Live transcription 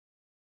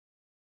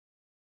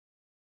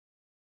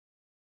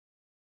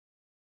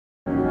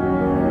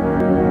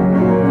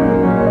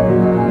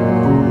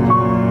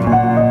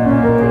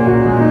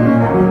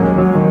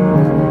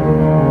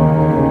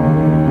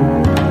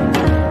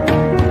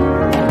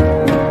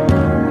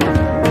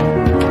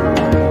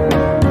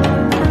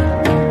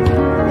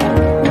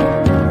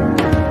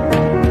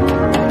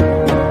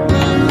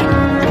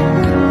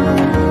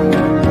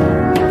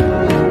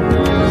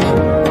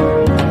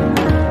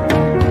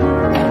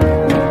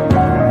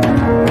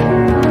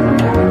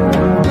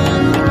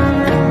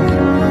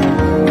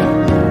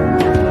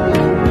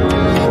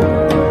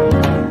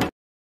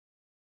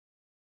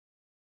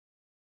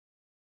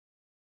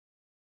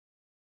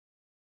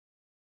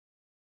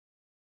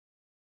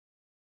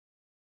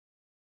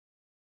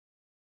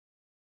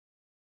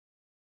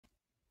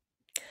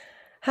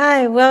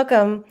Hi,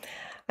 welcome.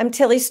 I'm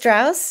Tilly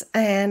Strauss,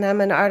 and I'm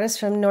an artist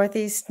from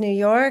Northeast New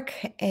York,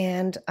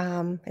 and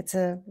it's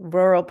a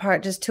rural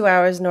part just 2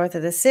 hours north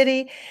of the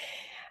city.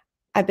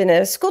 I've been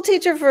a school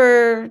teacher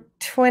for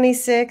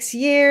 26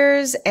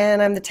 years,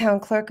 and I'm the town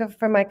clerk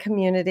for my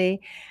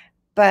community.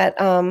 But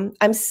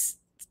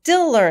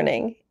still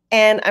learning,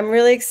 and I'm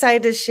really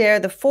excited to share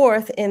the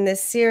fourth in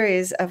this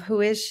series of Who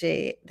Is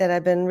She that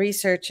I've been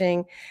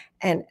researching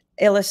and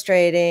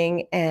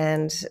illustrating,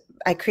 and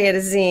I create a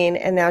zine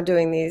and now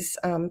doing these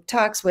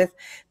talks with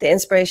the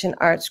Inspiration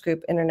Arts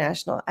Group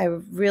International. I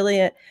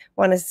really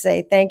want to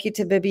say thank you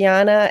to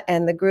Bibiana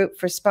and the group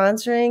for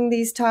sponsoring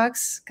these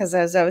talks, because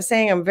as I was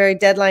saying, I'm very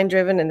deadline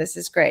driven and this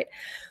is great.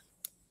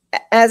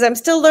 As I'm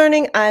still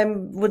learning, I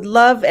would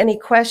love any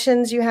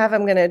questions you have.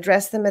 I'm going to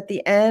address them at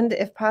the end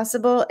if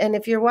possible. And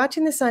if you're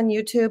watching this on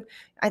YouTube,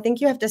 I think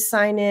you have to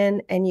sign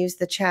in and use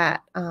the chat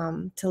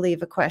to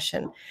leave a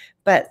question.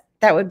 But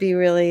that would be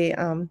really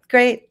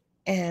great.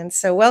 And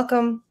so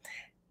welcome.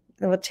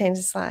 And we'll change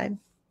the slide.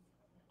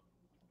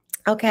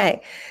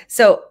 Okay,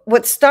 so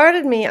what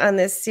started me on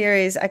this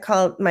series, I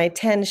call it my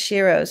 10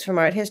 Shiros from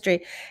art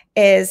history,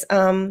 is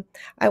I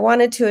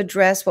wanted to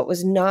address what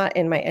was not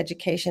in my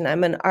education. I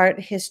have an art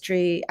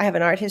history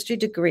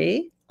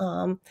degree,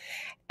 and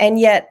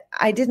yet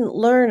I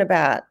learned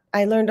about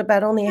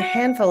only a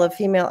handful of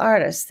female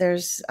artists.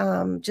 There's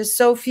just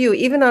so few.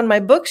 Even on my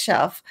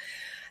bookshelf,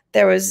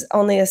 there was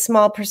only a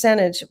small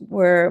percentage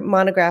were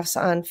monographs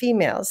on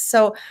females.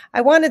 So I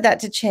wanted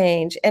that to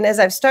change. And as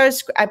I've started,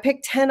 I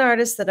picked 10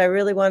 artists that I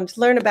really wanted to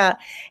learn about.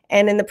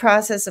 And in the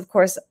process, of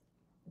course,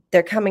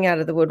 they're coming out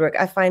of the woodwork.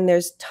 I find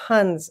there's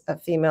tons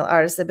of female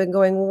artists that have been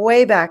going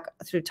way back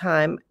through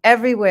time,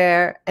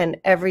 everywhere and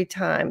every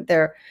time.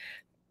 They're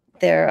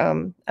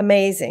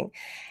amazing.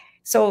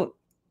 So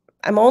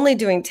I'm only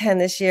doing 10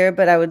 this year,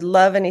 but I would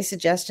love any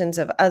suggestions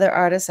of other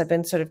artists. I've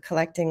been sort of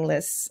collecting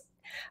lists.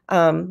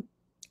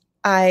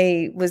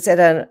 I was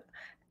at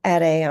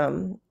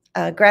a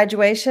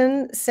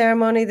graduation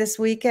ceremony this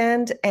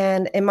weekend,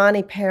 and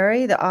Imani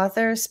Perry, the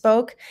author,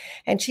 spoke,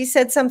 and she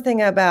said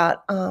something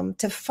about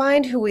to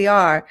find who we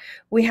are,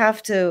 we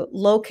have to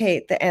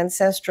locate the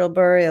ancestral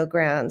burial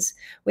grounds.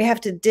 We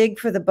have to dig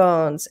for the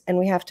bones, and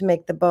we have to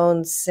make the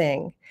bones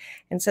sing.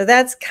 And so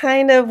that's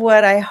kind of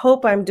what I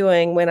hope I'm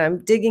doing when I'm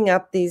digging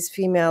up these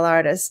female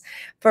artists.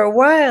 For a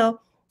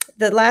while,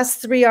 the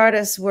last three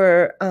artists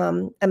were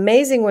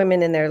amazing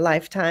women in their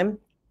lifetime,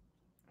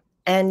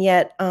 and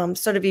yet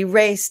sort of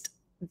erased,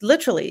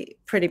 literally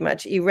pretty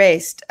much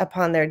erased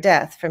upon their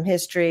death from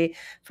history,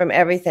 from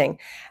everything.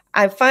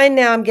 I find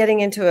now I'm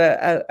getting into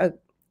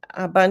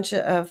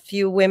a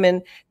few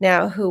women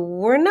now who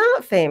were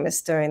not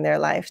famous during their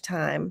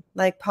lifetime,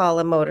 like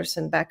Paula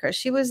Modersohn Becker.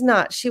 She was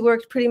not. She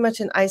worked pretty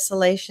much in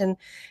isolation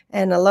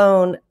and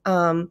alone,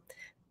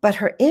 but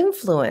her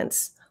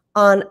influence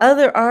on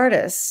other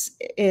artists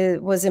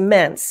was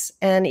immense,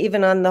 and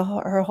even on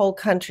her whole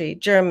country,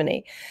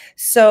 Germany.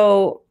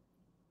 So,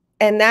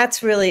 and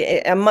that's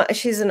really,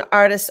 she's an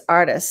artist.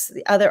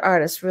 The other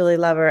artists really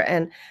love her,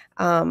 and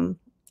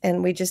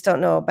we just don't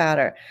know about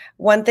her.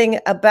 One thing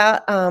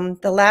about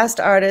the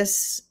last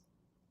artist,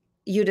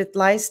 Judith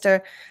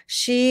Leister,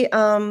 they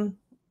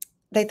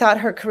thought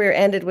her career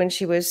ended when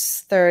she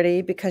was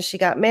 30 because she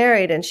got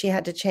married and she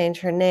had to change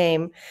her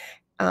name.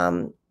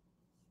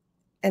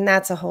 And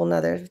that's a whole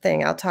nother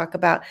thing I'll talk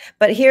about.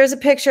 But here's a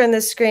picture on the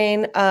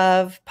screen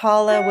of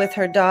Paula with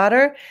her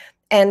daughter.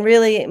 And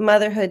really,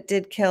 motherhood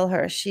did kill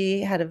her.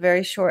 She had a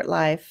very short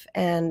life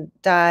and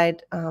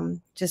died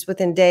just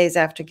within days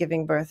after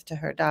giving birth to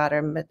her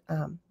daughter,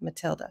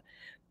 Matilda.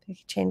 You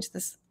can change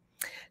this.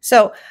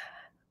 So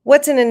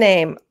what's in a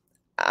name?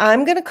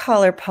 I'm going to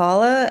call her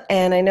Paula.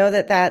 And I know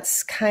that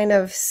that's kind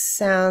of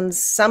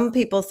sounds, some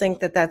people think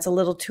that that's a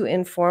little too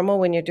informal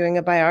when you're doing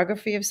a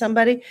biography of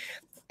somebody.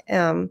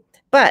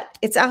 But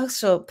it's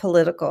also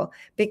political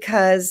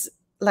because,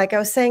 like I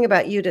was saying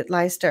about Judith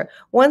Leister,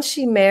 once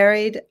she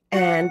married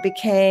and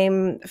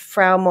became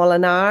Frau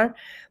Molinar,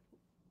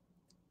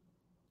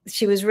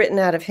 she was written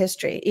out of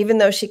history. Even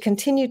though she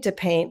continued to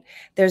paint,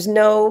 there's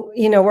no,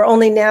 we're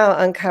only now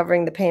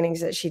uncovering the paintings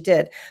that she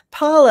did.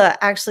 Paula,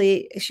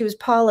 actually, she was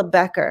Paula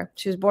Becker.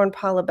 She was born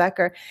Paula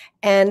Becker.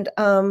 And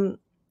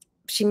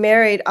she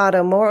married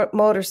Otto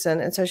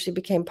Modersohn, and so she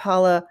became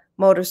Paula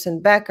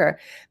Modersohn Becker.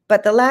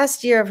 But the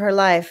last year of her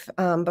life,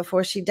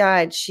 before she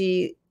died,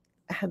 she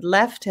had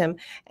left him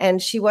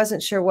and she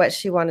wasn't sure what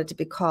she wanted to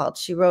be called.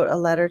 She wrote a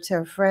letter to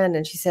her friend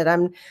and she said,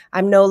 I'm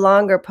no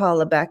longer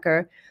Paula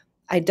Becker.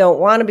 I don't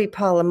want to be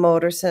Paula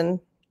Modersohn.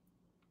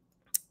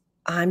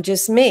 I'm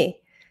just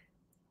me.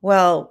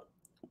 Well,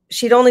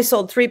 she'd only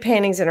sold 3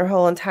 paintings in her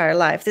whole entire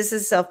life. This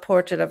is a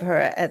self-portrait of her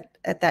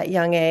at that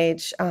young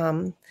age,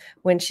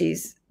 when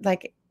she's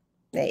like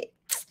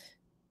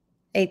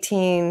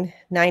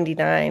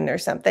 1899 or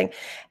something.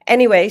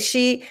 Anyway,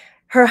 she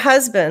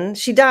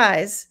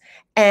dies,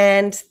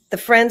 And the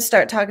friends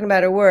start talking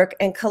about her work,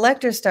 and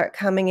collectors start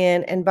coming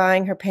in and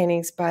buying her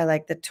paintings by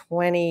like the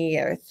 20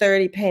 or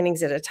 30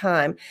 paintings at a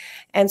time.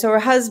 And so her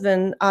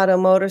husband, Otto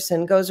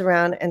Modersohn, goes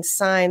around and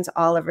signs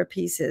all of her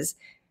pieces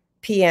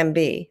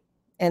PMB.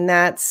 And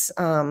that's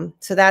so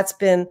that's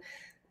been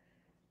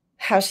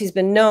how she's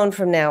been known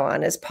from now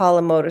on, as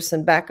Paula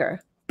Modersohn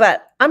Becker.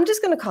 But I'm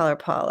just going to call her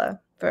Paula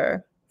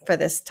for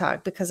this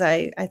talk, because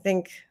I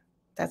think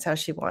that's how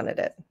she wanted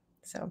it.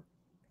 So,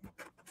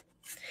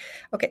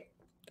 okay.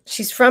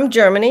 She's from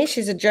Germany.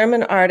 She's a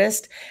German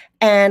artist.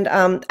 And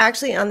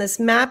actually on this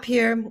map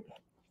here,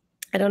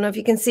 I don't know if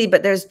you can see,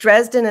 but there's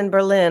Dresden and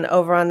Berlin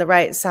over on the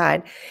right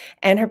side.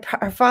 And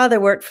her father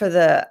worked for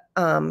the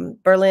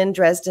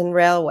Berlin-Dresden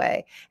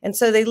Railway. And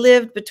so they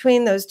lived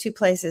between those two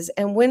places.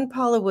 And when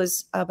Paula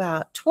was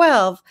about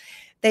 12,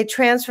 they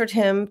transferred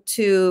him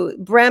to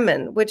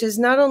Bremen, which is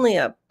not only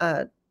a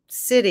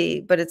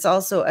city, but it's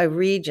also a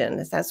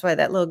region. That's why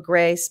that little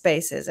gray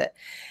space is it.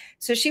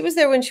 So she was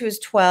there when she was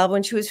 12.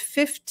 When she was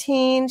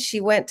 15, she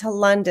went to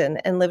London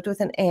and lived with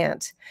an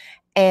aunt.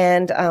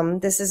 And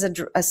this is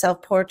a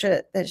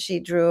self-portrait that she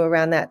drew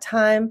around that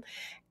time.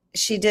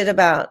 She did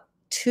about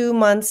 2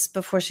 months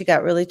before she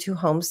got really too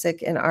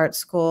homesick in art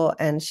school,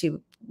 and she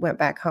went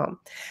back home.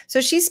 So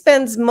she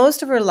spends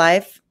most of her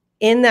life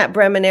in that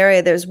Bremen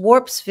area. There's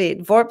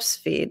Worpsfeld.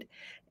 Worpsfeld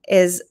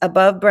is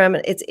above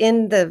Bremen. It's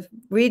in the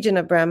region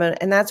of Bremen,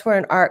 and that's where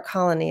an art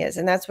colony is,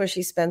 and that's where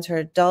she spends her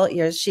adult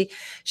years.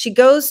 She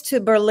goes to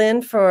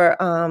Berlin for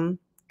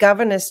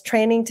governess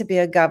training, to be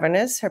a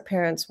governess. Her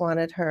parents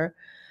wanted her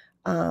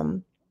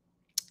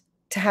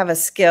to have a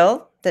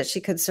skill that she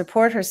could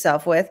support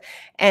herself with.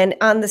 And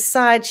on the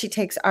side, she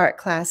takes art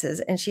classes,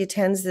 and she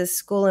attends this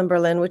school in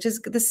Berlin, which is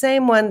the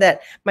same one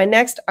that my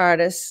next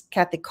artist,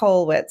 Kathy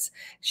Kollwitz,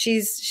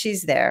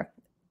 she's there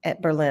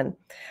at Berlin.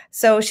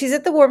 So she's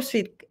at the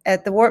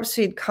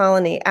Worpsfeld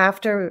colony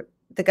after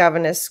the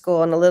governess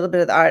school and a little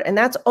bit of the art. And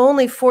that's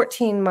only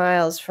 14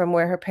 miles from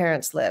where her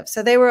parents live.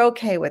 So they were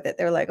okay with it.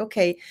 They were like,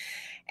 okay.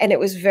 And it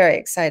was very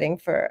exciting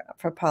for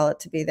Paula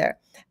to be there.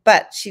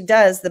 But she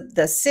does,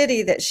 the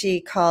city that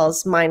she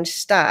calls Mein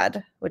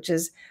Stadt, which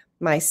is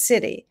my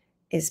city,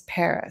 is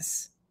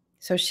Paris.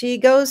 So she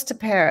goes to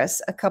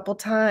Paris a couple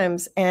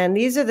times, and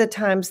these are the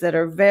times that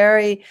are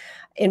very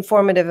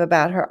informative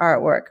about her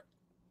artwork.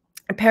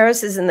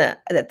 Paris is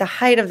at the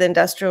height of the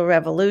Industrial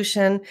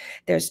Revolution.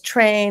 There's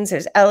trains,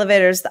 there's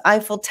elevators, the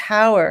Eiffel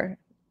Tower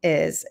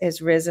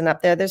is risen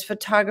up there. There's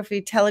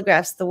photography,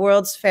 telegraphs, the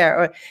World's Fair,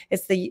 or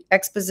it's the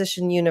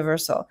Exposition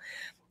Universal,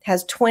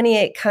 has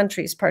 28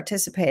 countries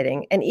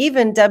participating. And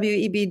even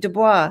W.E.B. Du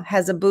Bois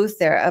has a booth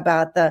there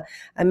about the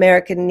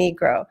American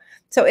Negro.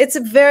 So it's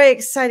a very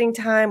exciting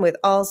time with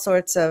all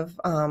sorts of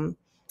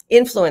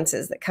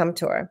influences that come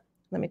to her.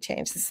 Let me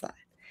change the slide.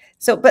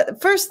 So,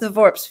 but first, the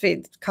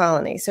Worpsfeld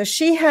colony. So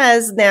she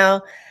has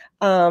now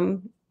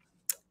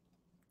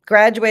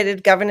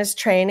graduated governess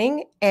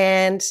training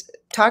and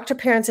talked her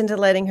parents into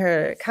letting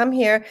her come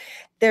here.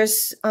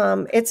 There's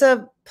it's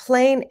a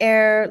plein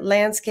air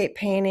landscape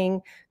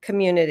painting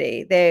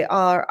community. They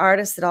are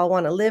artists that all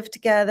want to live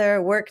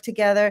together, work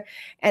together.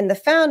 And the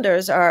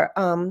founders are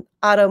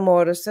Otto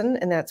Modersohn,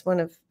 and that's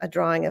a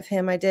drawing of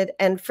him I did,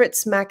 and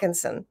Fritz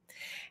Mackensen.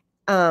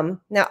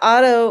 Now,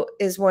 Otto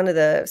is one of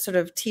the sort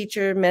of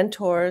teacher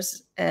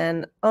mentors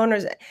and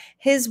owners.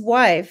 His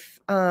wife,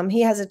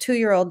 he has a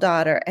 2-year-old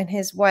daughter, and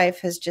his wife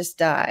has just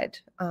died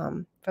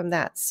from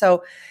that.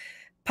 So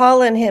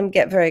Paula and him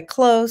get very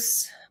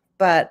close,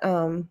 but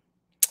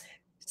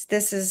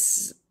this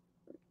is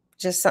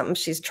just something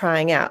she's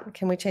trying out.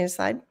 Can we change the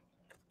slide?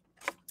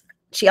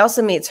 She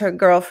also meets her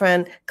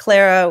girlfriend,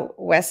 Clara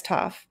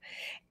Westhoff.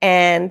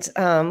 And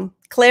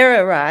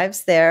Clara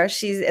arrives there.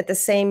 She's at the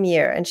same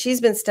year, and she's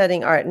been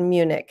studying art in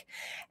Munich.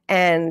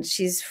 And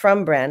she's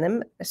from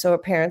Bremen, so her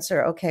parents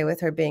are okay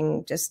with her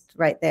being just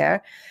right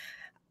there.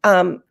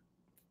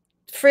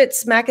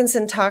 Fritz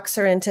Mackensen talks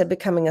her into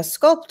becoming a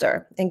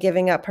sculptor and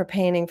giving up her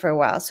painting for a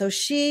while. So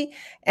she,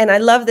 and I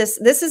love this,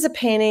 this is a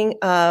painting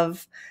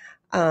of,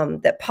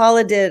 that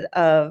Paula did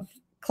of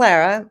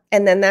Clara,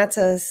 and then that's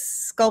a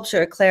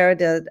sculpture Clara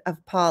did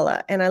of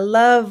Paula. And I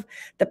love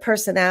the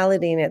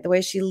personality in it, the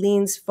way she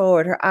leans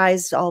forward, her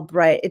eyes all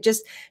bright. It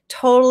just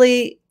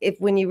totally,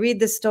 when you read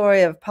the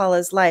story of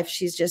Paula's life,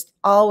 she's just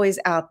always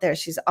out there.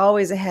 She's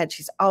always ahead.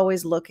 She's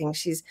always looking.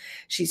 She's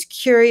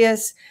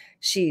curious.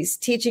 She's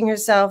teaching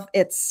herself.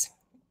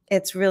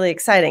 It's really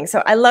exciting.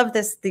 So I love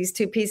these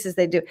two pieces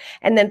they do.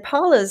 And then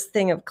Paula's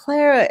thing of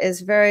Clara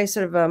is very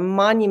sort of a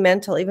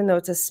monumental, even though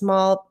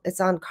it's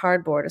on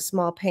cardboard, a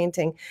small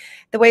painting.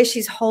 The way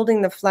she's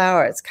holding the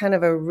flower, it's kind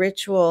of a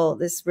ritual,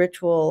 this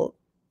ritual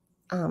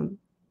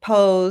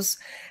pose,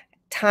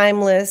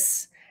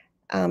 timeless,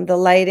 the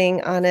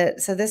lighting on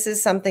it. So this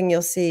is something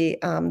you'll see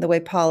the way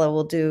Paula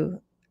will do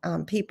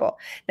people.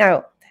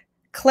 Now,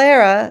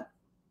 Clara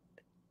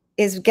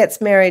gets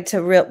married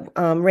to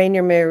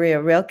Rainer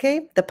Maria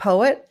Rilke, the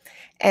poet,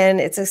 and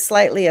it's a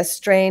slightly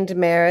strained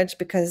marriage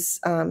because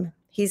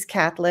he's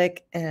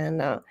Catholic, and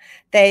so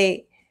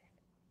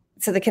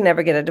they can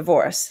never get a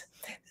divorce.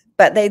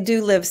 but they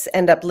do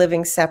end up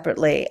living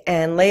separately.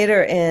 And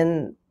later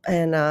in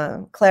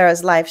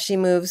Clara's life, she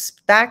moves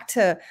back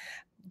to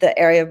the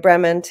area of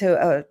Bremen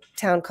to a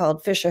town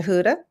called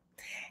Fischerhude,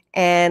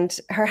 and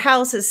her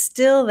house is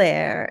still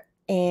there,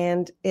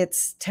 and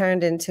it's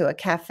turned into a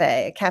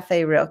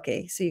Cafe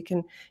Rilke. So you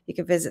can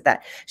visit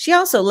that. She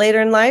also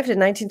later in life, in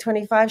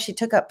 1925, she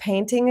took up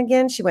painting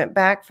again. She went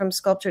back from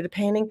sculpture to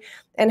painting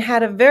and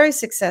had a very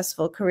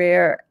successful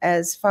career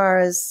as far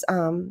as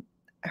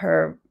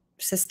her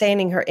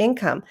sustaining her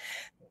income.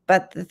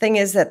 But the thing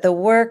is that the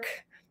work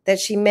that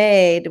she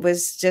made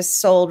was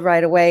just sold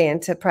right away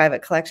into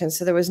private collections.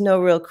 So there was no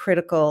real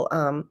critical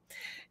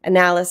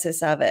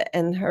analysis of it.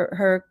 And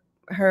her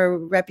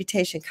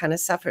reputation kind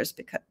of suffers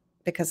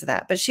because of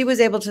that. But she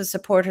was able to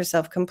support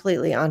herself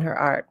completely on her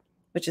art,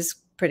 which is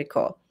pretty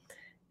cool.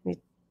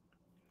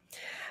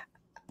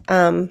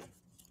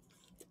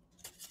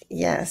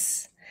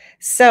 Yes.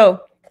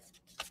 So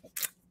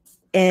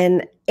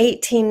in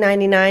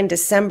 1899,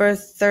 December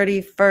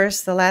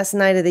 31st, the last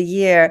night of the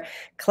year,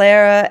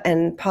 Clara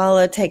and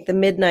Paula take the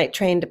midnight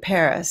train to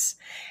Paris,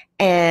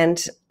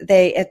 and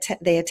they attend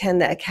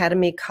the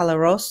Académie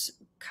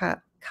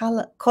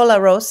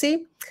Colarossi,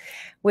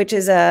 which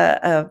is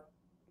a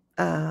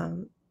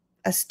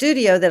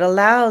studio that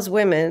allows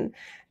women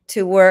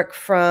to work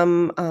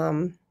from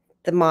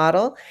the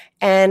model,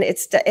 and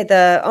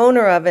the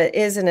owner of it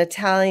is an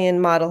Italian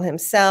model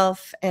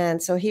himself,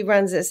 and so he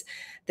runs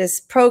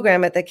this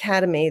program at the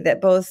Academy that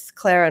both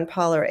Clara and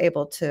Paula are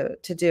able to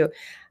do.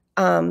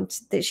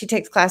 She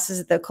takes classes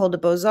at the École des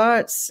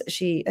Beaux-Arts.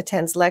 She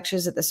attends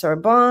lectures at the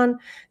Sorbonne.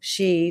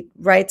 She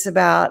writes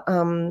about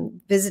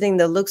visiting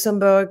the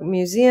Luxembourg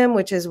Museum,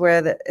 which is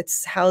where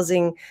it's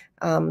housing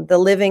the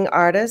living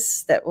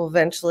artists that will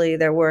eventually,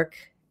 their work,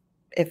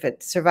 if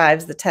it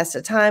survives the test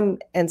of time,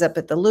 ends up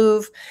at the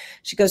Louvre.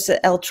 She goes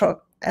to El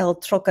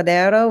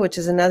Trocadero, which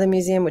is another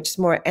museum, which is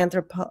more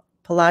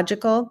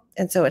anthropological.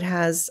 And so it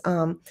has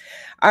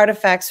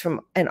artifacts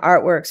and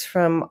artworks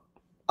from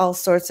all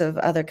sorts of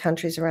other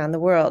countries around the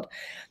world.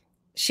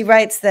 She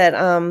writes that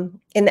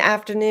in the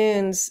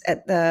afternoons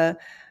at the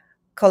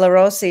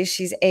Colarossi,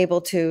 she's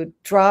able to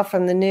draw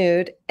from the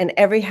nude, and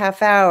every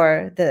half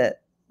hour the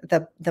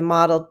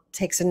model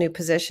takes a new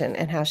position,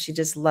 and how she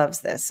just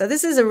loves this. So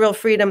this is a real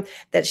freedom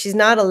that she's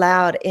not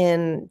allowed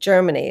in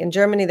Germany. In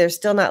Germany, they're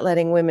still not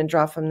letting women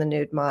draw from the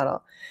nude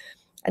model.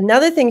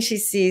 Another thing she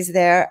sees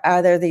there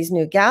are these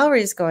new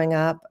galleries going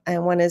up,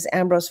 and one is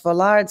Ambrose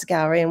Vollard's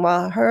gallery. And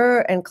while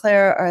her and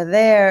Claire are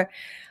there,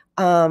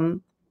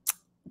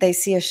 they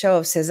see a show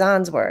of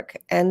Cézanne's work.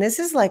 And this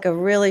is like a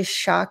really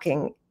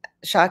shocking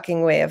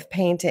way of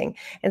painting.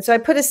 And so I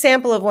put a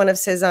sample of one of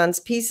Cézanne's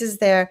pieces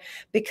there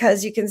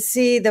because you can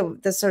see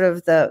the sort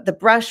of the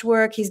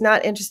brushwork. He's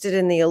not interested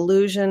in the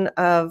illusion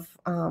of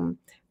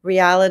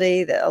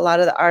reality that a lot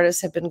of the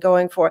artists have been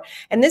going for.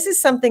 And this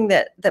is something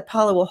that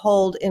Paula will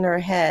hold in her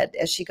head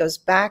as she goes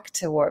back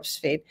to Warp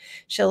Speed.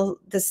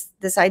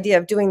 This idea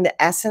of doing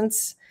the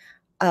essence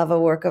of a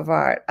work of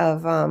art,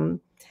 of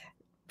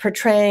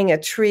portraying a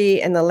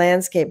tree and the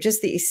landscape,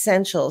 just the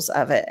essentials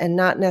of it, and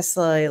not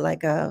necessarily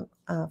like a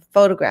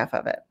photograph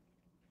of it.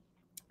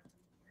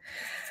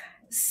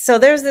 So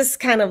there's this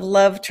kind of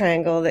love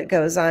triangle that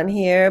goes on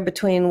here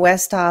between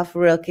Westhoff,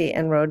 Rilke,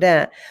 and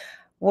Rodin.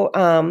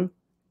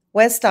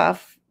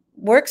 Westhoff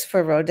works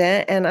for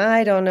Rodin, and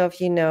I don't know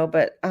if you know,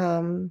 but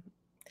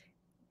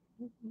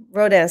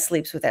Rodin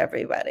sleeps with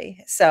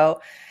everybody. So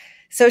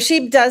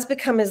she does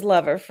become his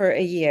lover for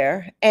a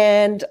year,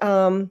 and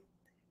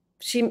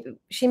she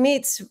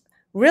meets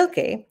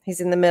Rilke.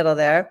 He's in the middle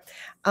there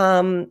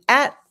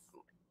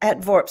at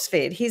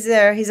Vorpsfeld. He's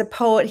there. He's a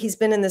poet. He's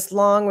been in this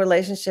long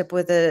relationship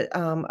with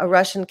a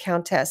Russian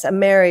countess, a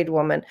married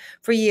woman,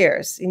 for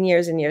years and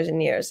years and years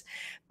and years.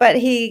 But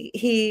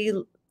he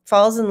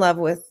falls in love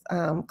with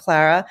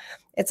Clara.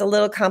 It's a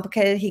little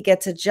complicated. He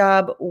gets a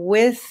job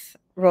with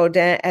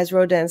Rodin as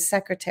Rodin's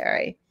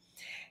secretary.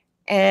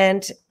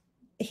 And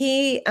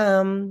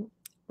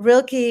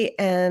Rilke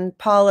and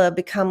Paula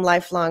become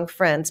lifelong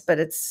friends, but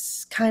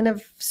it's kind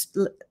of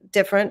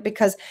different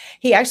because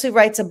he actually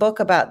writes a book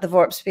about the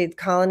Vorpsfeld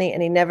colony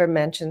and he never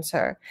mentions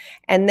her.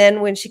 And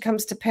then when she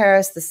comes to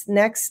Paris this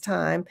next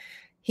time,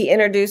 he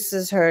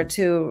introduces her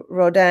to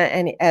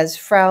Rodin as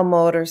Frau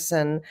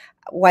Modersohn,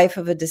 wife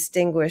of a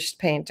distinguished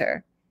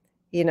painter.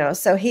 You know,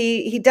 so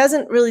he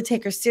doesn't really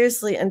take her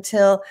seriously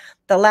until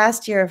the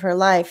last year of her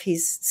life.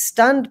 He's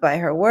stunned by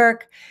her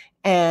work,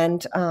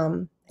 and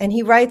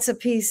he writes a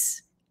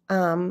piece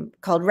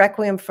called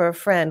Requiem for a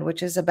Friend,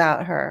 which is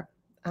about her.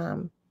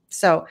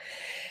 So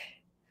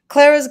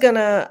Paula's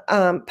gonna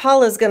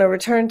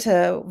return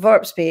to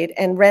Vorpspeed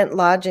and rent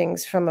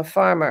lodgings from a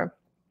farmer,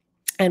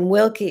 and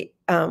Rilke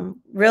and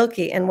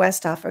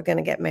Westhoff are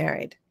gonna get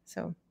married.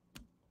 So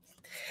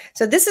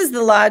this is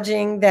the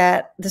lodging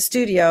the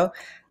studio.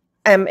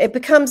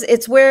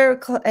 It's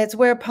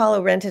where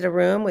Paula rented a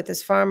room with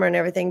this farmer and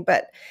everything,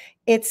 but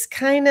it's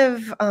kind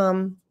of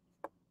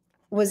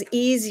was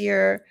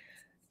easier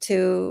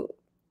to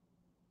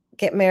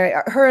get married.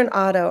 Her and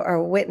Otto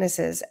are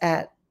witnesses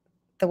at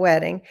the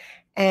wedding.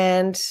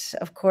 And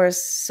of course,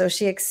 so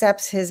she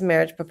accepts his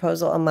marriage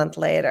proposal a month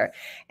later.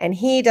 And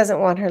he doesn't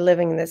want her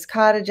living in this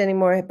cottage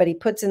anymore, but he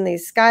puts in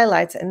these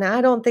skylights. And I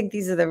don't think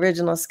these are the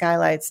original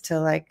skylights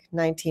till like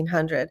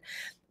 1900.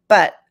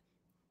 But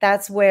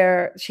that's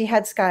where she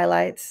had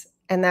skylights,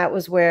 and that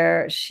was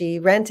where she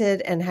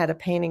rented and had a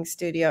painting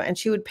studio. And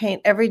she would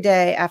paint every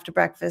day after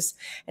breakfast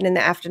and in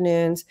the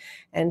afternoons.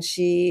 And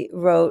she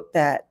wrote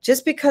that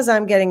just because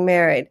I'm getting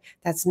married,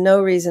 that's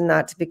no reason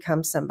not to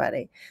become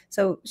somebody.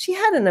 So she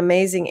had an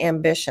amazing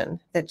ambition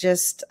that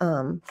just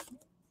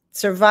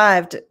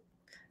survived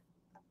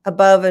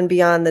above and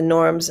beyond the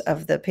norms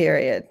of the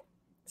period.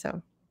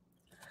 So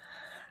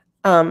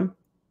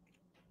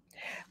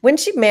when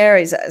she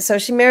marries, so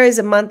she marries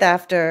a month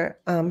after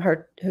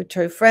her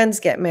two friends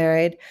get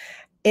married.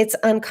 It's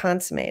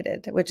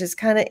unconsummated, which is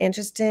kind of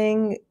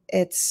interesting.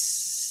 It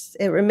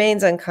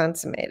remains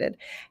unconsummated,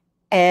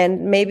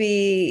 and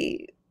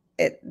maybe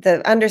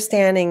the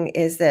understanding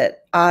is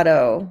that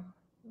Otto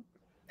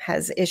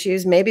has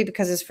issues, maybe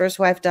because his first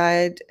wife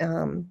died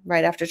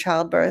right after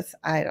childbirth.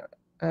 I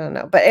don't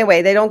know, but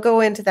anyway, they don't go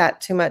into that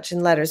too much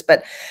in letters,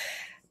 but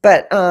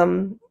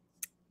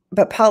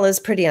Paula's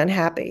pretty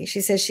unhappy.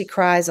 She says she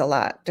cries a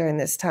lot during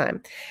this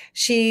time.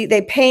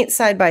 They paint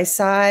side by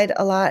side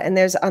a lot, and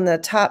there's on the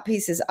top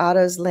piece is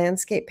Otto's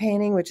landscape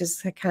painting, which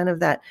is kind of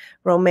that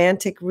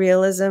romantic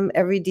realism,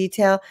 every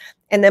detail.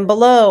 And then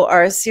below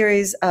are a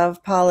series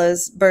of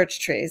Paula's birch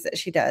trees that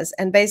she does.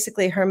 And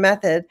basically her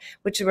method,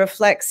 which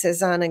reflects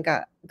Cézanne and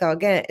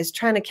Gauguin, is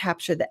trying to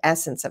capture the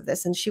essence of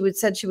this. And she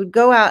would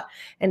go out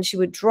and she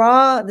would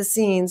draw the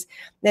scenes,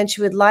 then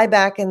she would lie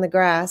back in the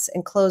grass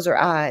and close her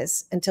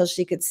eyes until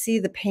she could see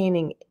the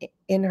painting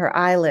in her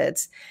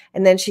eyelids,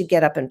 and then she'd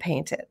get up and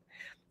paint it.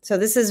 So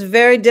this is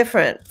very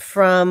different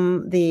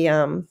from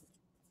the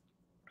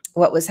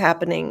what was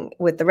happening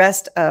with the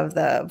rest of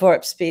the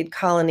Vorpspeed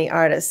colony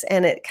artists.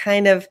 And it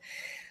kind of,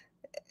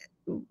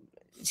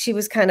 she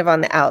was kind of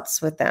on the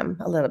outs with them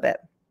a little bit.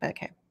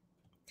 Okay.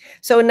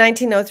 So in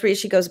 1903,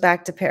 she goes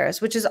back to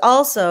Paris, which is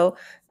also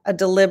a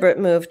deliberate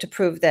move to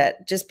prove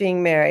that just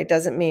being married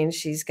doesn't mean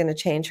she's going to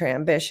change her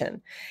ambition.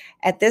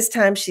 At this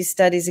time, she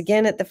studies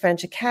again at the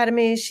French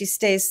Academy. She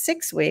stays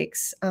 6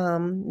 weeks,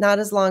 not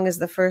as long as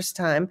the first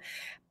time,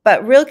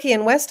 but Rilke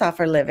and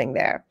Westhoff are living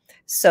there.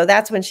 So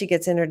that's when she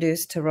gets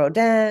introduced to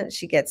Rodin,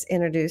 she gets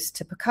introduced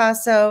to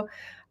Picasso,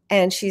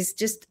 and she's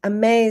just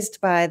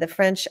amazed by the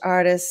French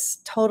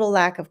artist's total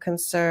lack of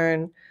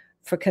concern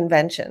for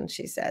convention,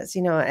 she says,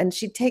 and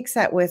she takes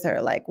that with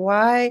her. Like,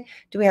 why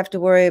do we have to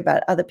worry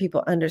about other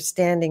people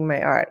understanding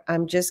my art?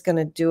 I'm just going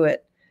to do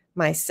it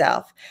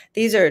myself.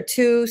 These are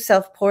 2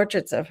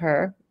 self-portraits of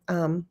her,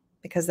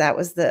 because that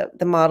was the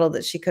model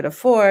that she could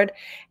afford.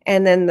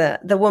 And then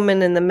the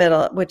woman in the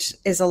middle, which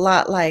is a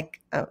lot like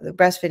the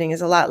breastfeeding,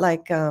 is a lot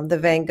like the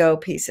Van Gogh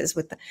pieces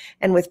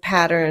with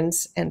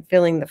patterns and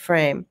filling the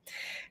frame.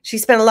 She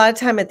spent a lot of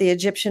time at the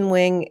Egyptian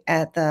wing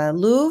at the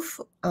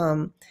Louvre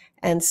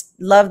and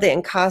loved the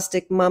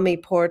encaustic mummy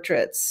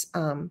portraits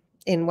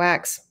in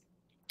wax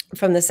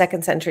from the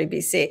 2nd century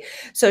BC.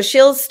 So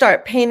she'll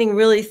start painting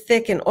really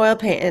thick in oil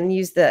paint and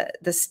use the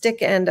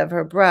stick end of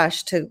her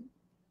brush to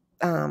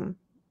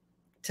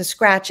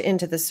scratch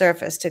into the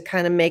surface to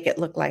kind of make it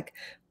look like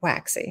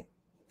waxy.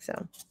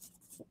 So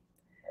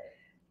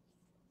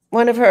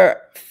one of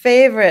her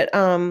favorite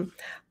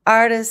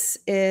artists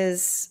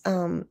is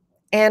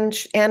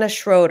Anna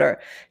Schroeder.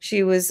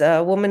 She was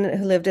a woman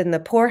who lived in the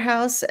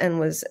poorhouse and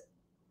was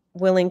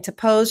willing to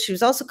pose. She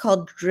was also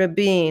called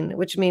Drabine,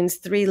 which means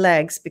 3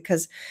 legs,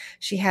 because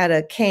she had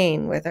a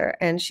cane with her,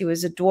 and she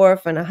was a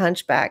dwarf and a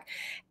hunchback.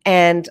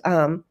 And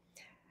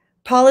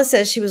Paula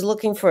says she was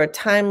looking for a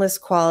timeless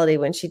quality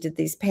when she did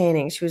these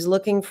paintings. She was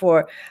looking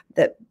for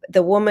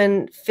the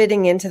woman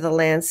fitting into the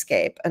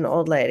landscape, an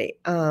old lady,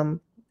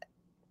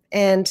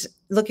 and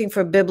looking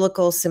for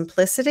biblical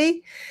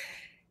simplicity.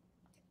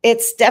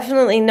 It's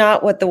definitely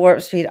not what the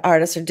Warp Speed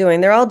artists are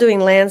doing. They're all doing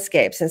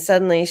landscapes, and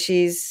suddenly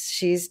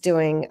she's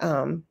doing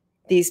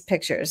these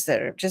pictures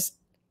that are just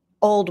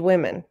old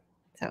women.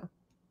 So.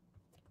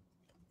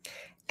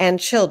 And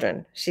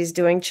children. She's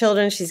doing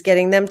children. She's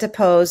getting them to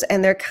pose.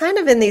 And they're kind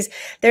of in these,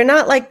 they're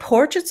not like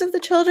portraits of the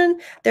children.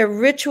 They're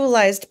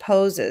ritualized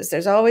poses.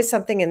 There's always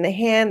something in the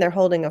hand. They're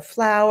holding a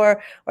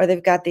flower, or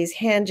they've got these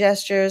hand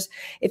gestures.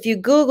 If you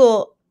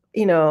Google,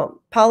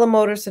 Paula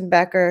Modersohn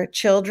Becker,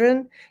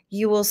 children,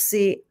 you will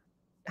see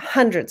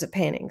hundreds of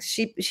paintings.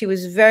 She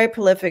was very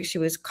prolific. She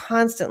was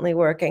constantly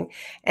working.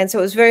 And so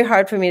it was very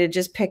hard for me to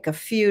just pick a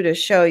few to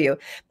show you.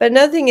 But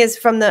another thing is,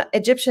 from the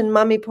Egyptian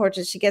mummy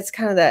portraits, she gets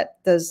kind of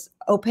those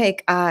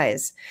opaque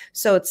eyes.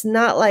 So it's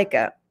not like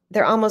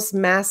they're almost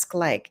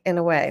mask-like in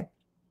a way.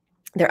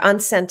 They're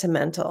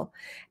unsentimental.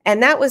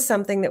 And that was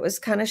something that was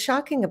kind of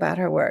shocking about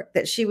her work,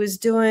 that she was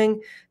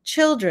doing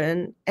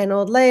children and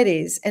old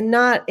ladies, and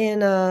not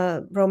in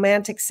a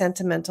romantic,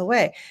 sentimental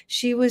way.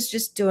 She was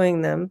just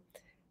doing them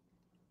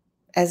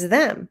as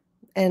them,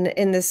 and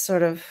in this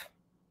sort of,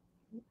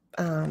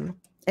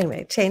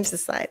 anyway, change the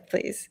slide,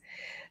 please.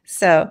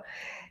 So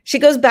She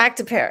goes back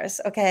to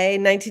Paris, okay,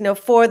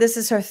 1904. This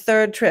is her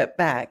third trip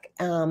back,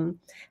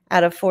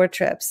 out of 4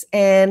 trips.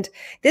 And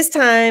this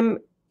time,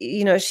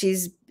 you know,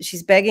 she's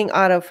begging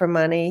Otto for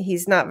money.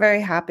 He's not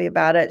very happy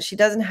about it. She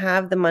doesn't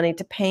have the money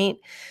to paint,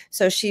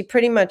 so she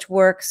pretty much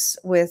works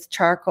with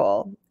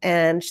charcoal,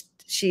 and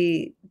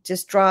she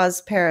just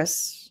draws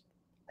Paris,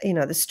 you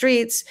know, the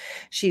streets.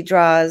 She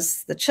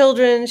draws the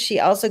children. She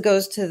also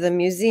goes to the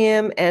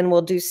museum and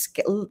will do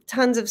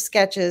tons of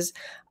sketches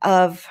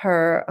of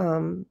her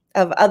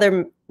of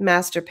other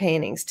master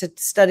paintings to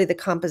study the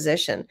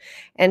composition.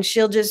 And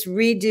she'll just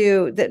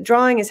redo the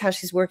drawing is how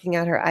she's working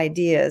out her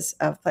ideas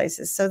of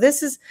places. So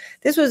this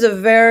was a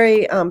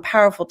very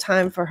powerful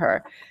time for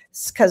her,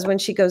 because when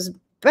she goes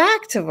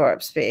back to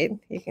Warp Speed,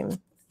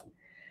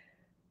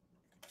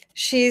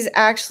 she's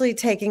actually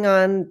taking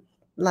on,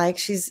 like,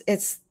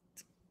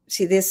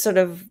 see this sort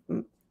of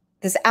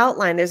this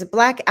outline. There's a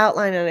black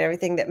outline on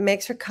everything that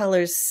makes her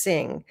colors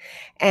sing.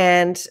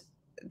 And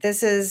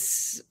this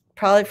is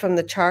probably from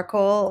the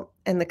charcoal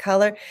and the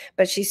color,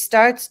 but she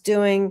starts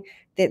doing,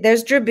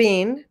 there's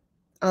Drabine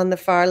on the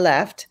far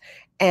left,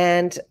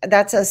 and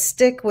that's a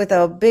stick with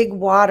a big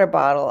water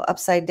bottle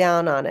upside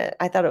down on it.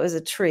 I thought it was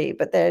a tree,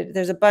 but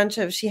there's a bunch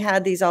of, she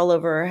had these all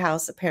over her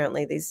house,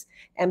 apparently, these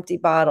empty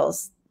bottle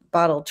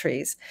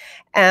trees.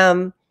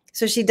 So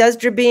she does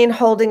Drabine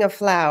holding a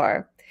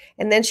flower.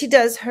 And then she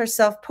does her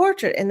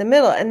self-portrait in the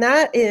middle. And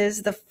that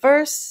is the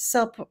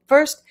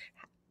first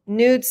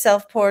nude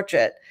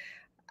self-portrait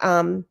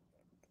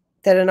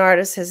that an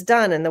artist has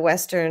done in the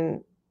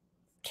Western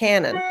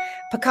canon.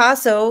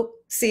 Picasso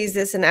sees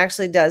this and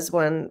actually does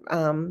one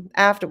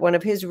after one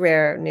of his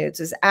rare nudes,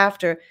 is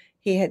after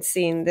he had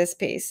seen this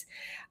piece.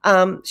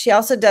 She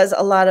also does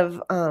a lot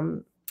of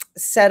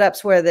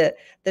setups where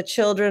the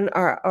children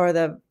are, or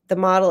the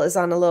model is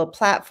on a little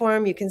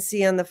platform. You can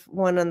see on the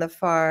one on the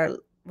far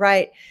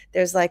right,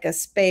 there's like a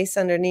space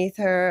underneath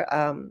her,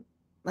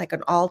 like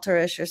an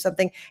altar-ish or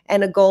something,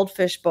 and a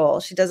goldfish bowl.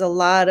 She does a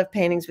lot of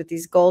paintings with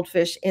these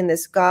goldfish in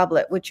this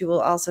goblet, which you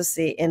will also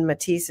see in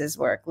Matisse's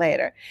work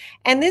later.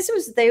 And this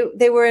was,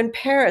 they were in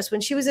Paris.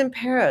 When she was in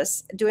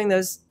Paris doing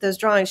those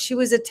drawings, she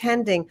was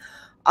attending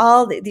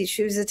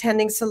she was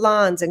attending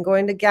salons and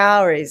going to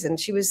galleries, and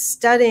she was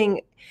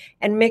studying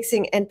and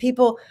mixing, and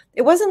people,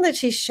 it wasn't that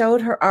she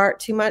showed her art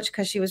too much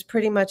because she was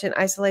pretty much in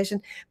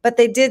isolation, but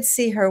they did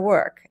see her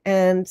work.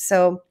 And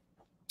so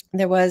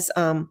there was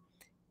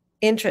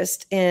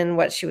interest in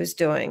what she was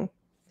doing.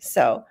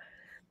 So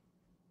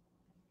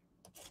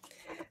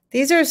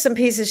these are some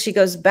pieces. She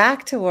goes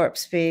back to Warp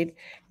Speed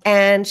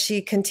and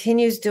she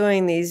continues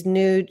doing these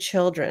nude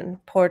children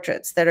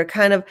portraits that are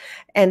kind of,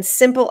 and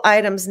simple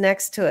items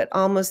next to it,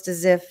 almost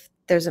as if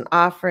there's an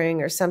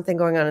offering or something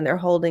going on and they're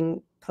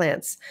holding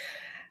plants.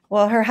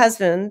 Well, her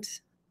husband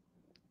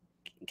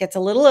gets a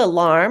little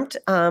alarmed.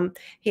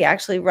 He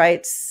actually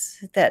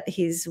writes that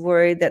he's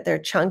worried that they're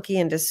chunky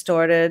and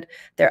distorted,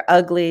 they're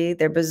ugly,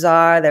 they're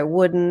bizarre, they're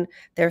wooden,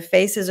 their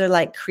faces are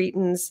like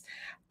cretins,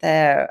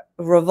 they're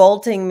a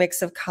revolting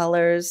mix of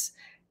colors.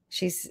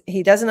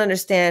 He doesn't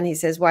understand, he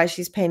says, why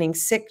she's painting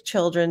sick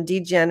children,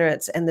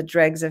 degenerates, and the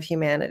dregs of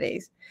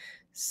humanity.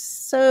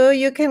 So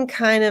you can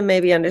kind of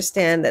maybe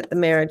understand that the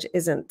marriage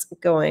isn't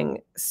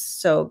going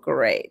so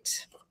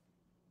great.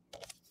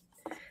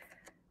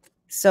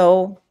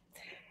 So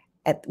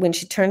when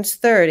she turns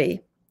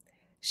 30,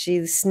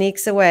 she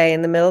sneaks away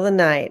in the middle of the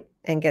night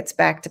and gets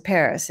back to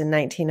Paris in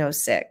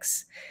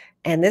 1906.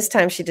 And this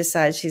time she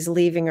decides she's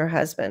leaving her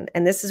husband.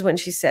 And this is when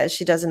she says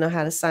she doesn't know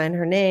how to sign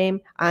her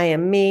name. I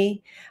am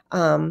me.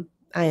 I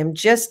am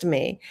just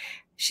me.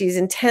 She's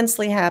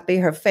intensely happy.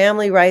 Her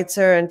family writes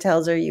her and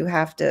tells her, you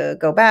have to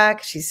go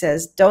back. She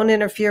says, don't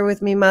interfere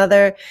with me,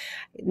 mother.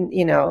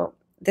 You know,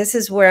 this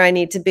is where I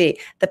need to be.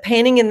 The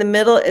painting in the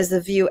middle is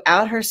the view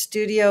out her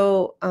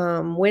studio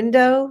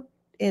window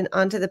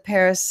onto the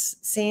Paris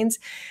scenes.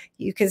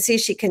 You can see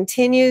she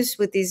continues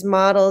with these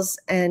models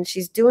and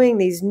she's doing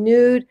these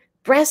nude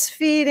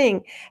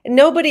breastfeeding. And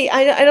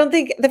I don't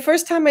think the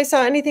first time I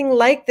saw anything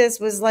like this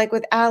was like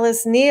with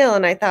Alice Neel.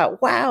 And I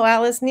thought, wow,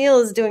 Alice Neel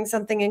is doing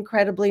something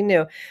incredibly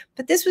new.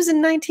 But this was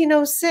in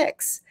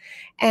 1906.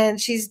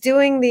 And she's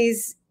doing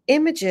these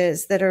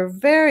images that are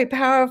very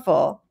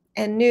powerful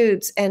and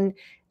nudes and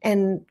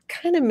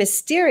kind of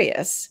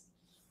mysterious.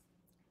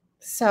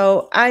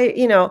 So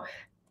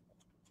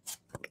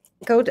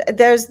go to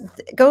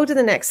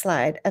the next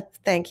slide.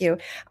 Thank you.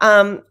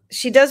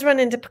 She does run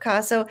into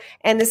Picasso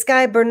and this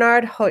guy,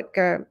 Bernard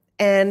Hoetger.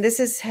 And this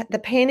is the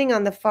painting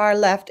on the far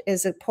left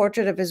is a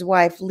portrait of his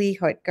wife, Lee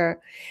Hoetger.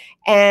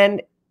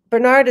 And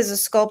Bernard is a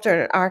sculptor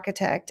and an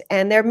architect.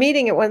 And they're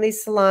meeting at one of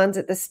these salons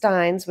at the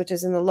Steins, which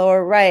is in the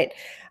lower right.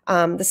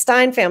 The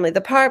Stein family,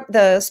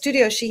 the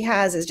studio she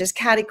has is just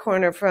catty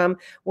corner from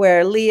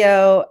where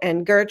Leo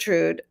and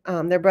Gertrude,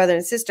 their brother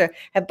and sister,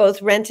 have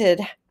both rented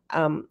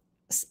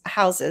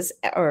houses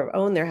or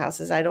own their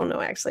houses. I don't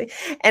know actually.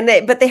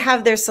 But they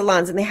have their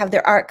salons and they have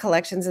their art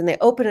collections and they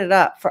open it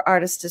up for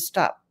artists to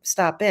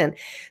stop in.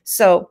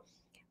 So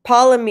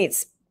Paula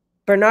meets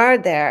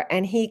Bernard there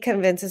and he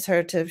convinces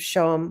her to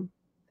show him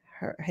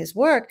his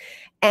work,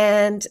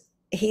 and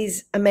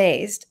he's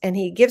amazed, and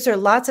he gives her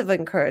lots of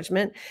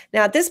encouragement.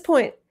 Now, at this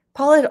point,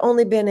 Paula had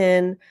only been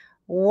in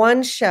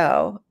one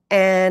show,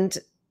 and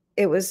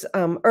it was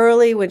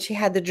early when she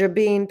had the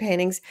Drabine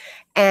paintings,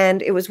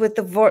 and it was with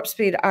the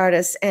Vorpspeed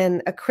artists,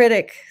 and a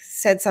critic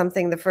said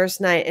something the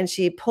first night, and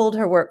she pulled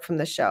her work from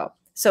the show.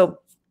 So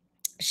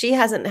she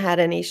hasn't had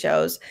any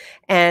shows,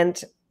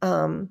 and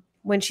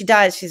when she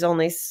died, she's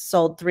only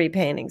sold 3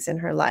 paintings in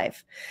her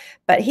life.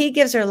 But he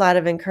gives her a lot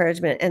of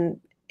encouragement,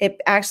 and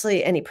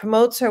he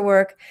promotes her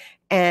work,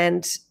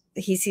 and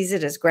he sees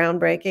it as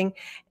groundbreaking.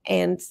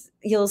 And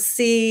you'll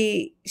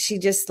see she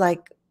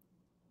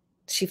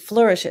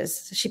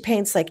flourishes. She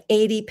paints like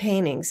 80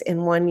 paintings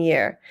in 1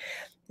 year.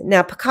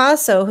 Now,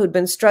 Picasso, who'd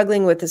been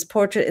struggling with his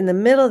portrait, in the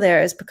middle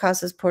there is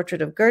Picasso's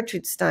portrait of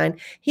Gertrude Stein.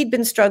 He'd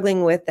been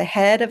struggling with the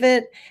head of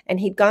it, and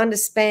he'd gone to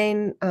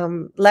Spain,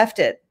 left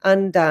it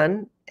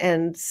undone,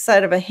 and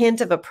sort of a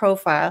hint of a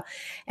profile.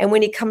 And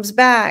when he comes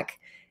back,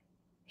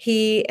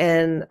 he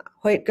and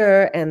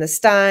Heutger and the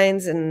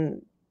Steins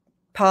and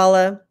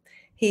Paula,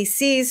 he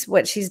sees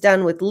what she's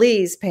done with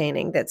Lee's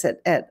painting that's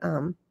at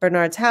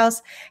Bernard's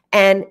house,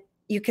 and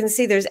you can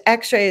see there's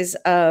x-rays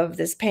of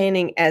this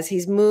painting as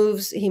he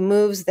moves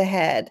the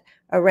head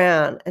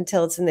around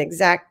until it's in the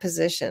exact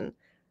position.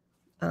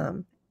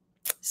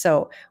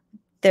 So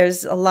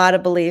there's a lot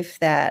of belief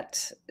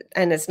that,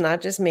 and it's not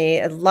just me,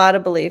 a lot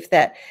of belief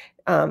that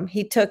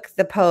he took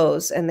the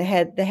pose and the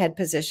head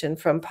position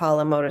from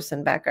Paula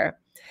Modersohn Becker.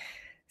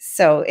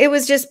 So it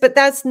was just, but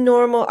that's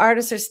normal.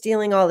 Artists are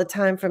stealing all the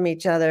time from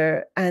each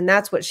other, and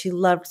that's what she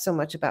loved so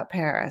much about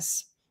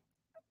Paris.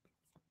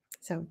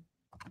 So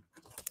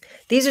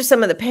these are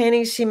some of the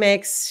paintings she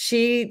makes.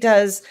 She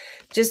does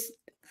just,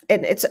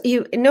 and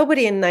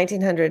nobody in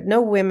 1900,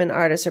 no women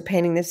artists are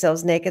painting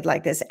themselves naked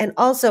like this. And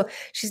also,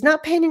 she's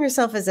not painting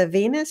herself as a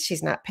Venus.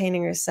 She's not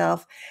painting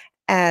herself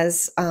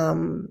as a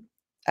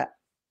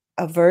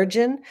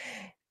virgin.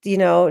 You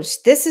know,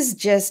 this is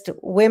just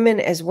women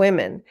as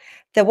women.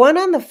 The one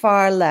on the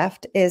far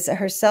left is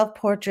her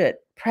self-portrait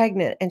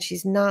pregnant, and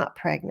she's not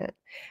pregnant,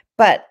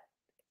 but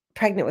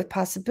pregnant with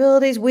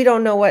possibilities. We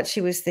don't know what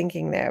she was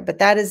thinking there, but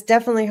that is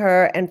definitely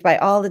her. And by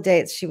all the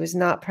dates, she was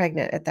not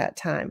pregnant at that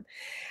time.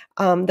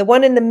 The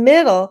one in the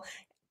middle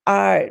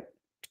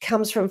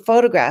comes from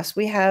photographs.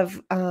 We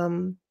have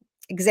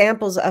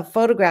examples of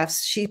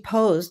photographs she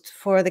posed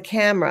for the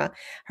camera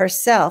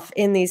herself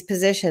in these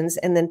positions,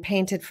 and then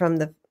painted from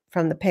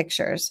the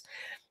pictures.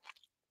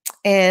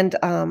 And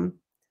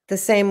the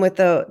same with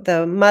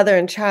the mother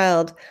and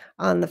child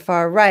on the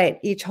far right,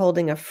 each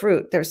holding a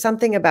fruit. There's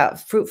something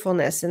about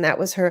fruitfulness, and that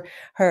was her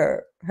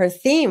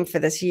theme for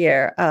this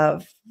year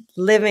of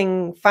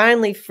living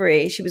finally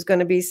free. She was going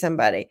to be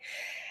somebody.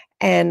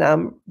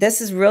 And this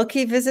is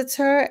Rilke visits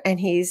her, and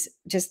he's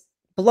just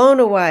blown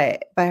away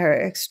by her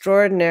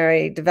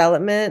extraordinary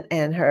development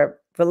and her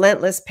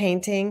relentless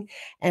painting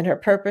and her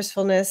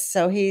purposefulness.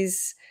 So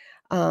he's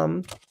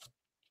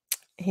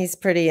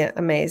pretty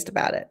amazed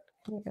about it.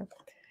 Here you go.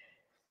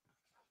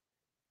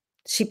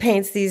 She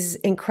paints these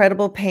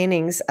incredible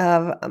paintings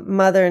of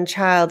mother and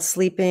child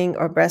sleeping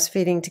or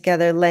breastfeeding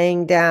together,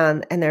 laying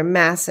down, and they're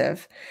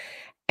massive.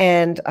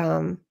 And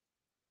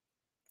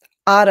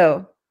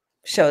Otto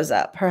shows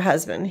up, her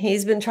husband.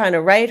 He's been trying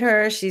to write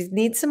her. She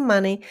needs some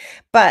money,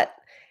 but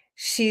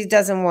she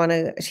doesn't want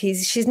to.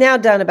 She's now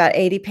done about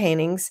 80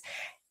 paintings.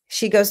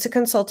 She goes to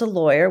consult a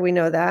lawyer. We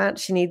know that.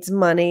 She needs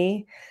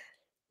money.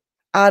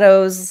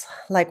 Otto's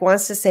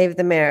wants to save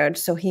the marriage,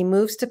 so he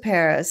moves to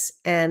Paris,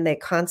 and they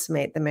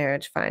consummate the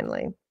marriage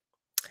finally.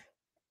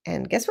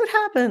 And guess what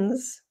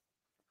happens?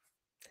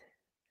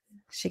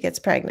 She gets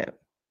pregnant.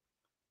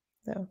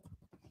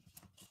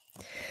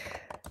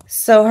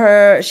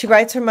 So she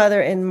writes her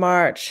mother in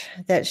March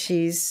that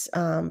she's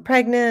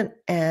pregnant,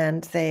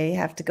 and they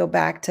have to go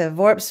back to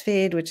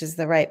Vorpsfeed, which is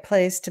the right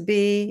place to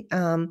be.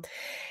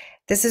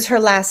 This is her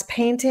last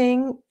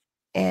painting.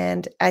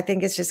 And I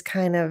think it's just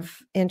kind of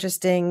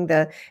interesting.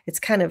 The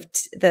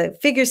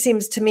figure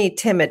seems to me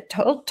timid,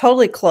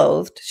 totally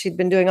clothed. She'd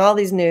been doing all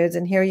these nudes,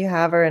 and here you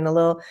have her in a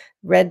little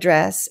red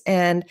dress,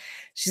 and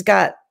she's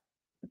got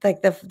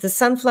the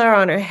sunflower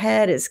on her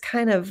head is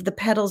kind of, the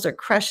petals are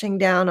crushing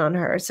down on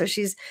her. So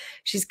she's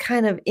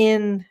kind of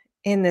in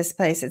this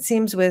place. It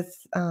seems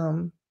with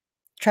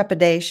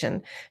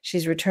trepidation.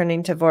 She's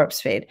returning to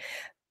Vorpsfeed.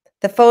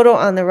 The photo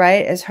on the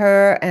right is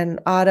her and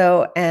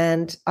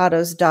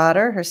Otto's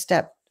daughter, her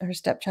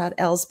stepchild,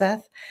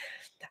 Elsbeth.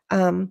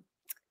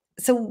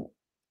 So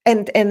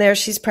there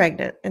she's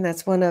pregnant, and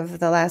that's one of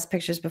the last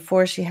pictures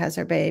before she has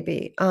her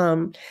baby.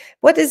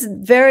 What is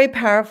very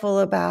powerful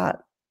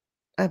about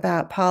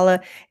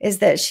Paula is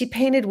that she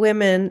painted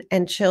women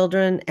and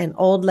children and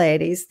old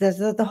ladies,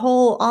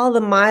 all the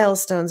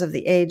milestones of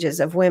the ages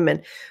of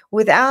women,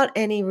 without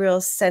any real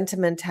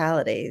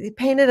sentimentality. They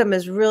painted them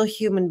as real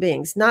human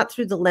beings, not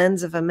through the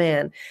lens of a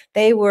man.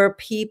 They were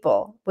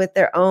people with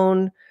their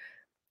own,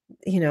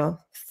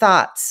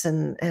 thoughts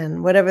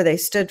and whatever they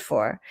stood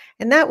for.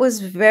 And that was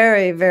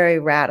very, very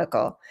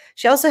radical.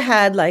 She also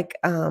had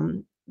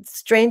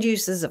strange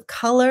uses of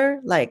color,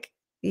 like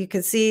you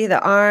could see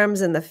the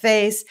arms and the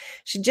face.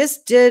 She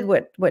just did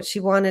what she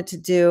wanted to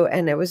do,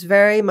 and it was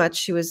very much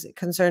she was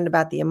concerned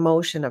about the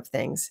emotion of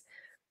things.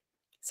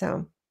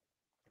 So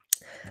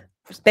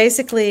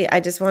basically, I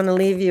just want to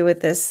leave you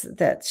with this,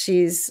 that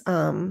she's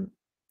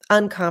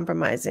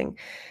uncompromising.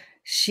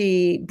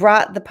 She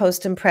brought the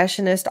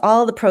post-impressionist,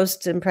 all the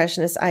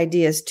post-impressionist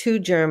ideas to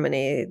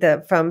Germany,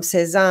 from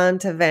Cézanne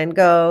to Van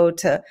Gogh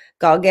to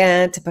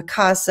Gauguin to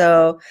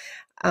Picasso.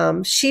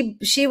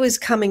 She was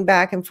coming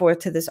back and forth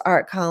to this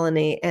art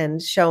colony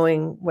and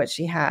showing what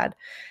she had.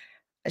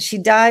 She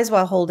dies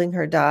while holding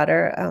her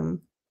daughter,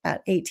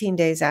 about 18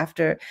 days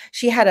after.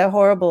 She had a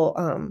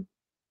horrible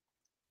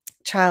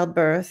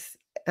childbirth.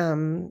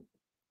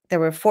 There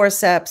were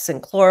forceps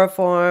and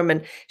chloroform,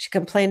 and she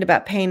complained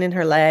about pain in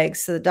her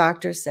legs. So the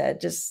doctor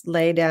said, just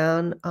lay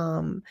down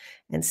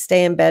and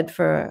stay in bed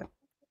for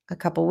a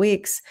couple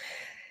weeks.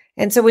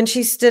 And so when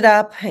she stood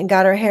up and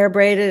got her hair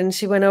braided and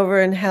she went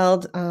over and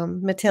held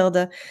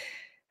Matilda,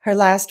 her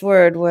last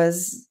word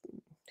was,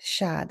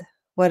 "Schade,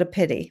 what a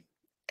pity."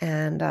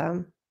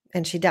 And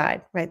she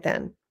died right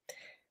then.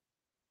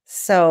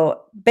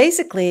 So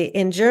basically,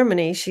 in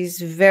Germany, she's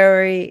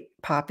very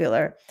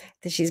popular.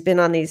 She's been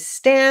on these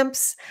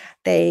stamps.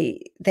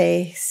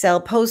 They sell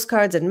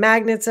postcards and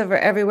magnets of her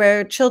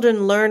everywhere.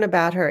 Children learn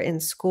about her in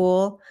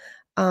school,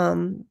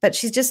 but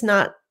she's just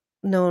not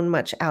known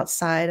much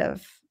outside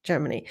of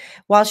Germany.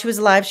 While she was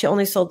alive, she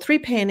only sold 3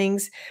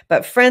 paintings,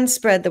 but friends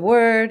spread the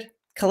word.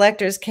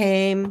 Collectors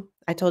came.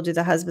 I told you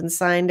the husband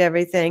signed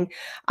everything.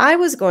 I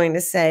was going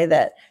to say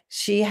that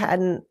she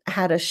hadn't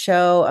had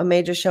a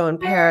major show in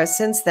Paris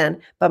since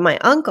then, but my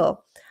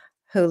uncle,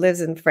 who lives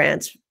in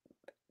France,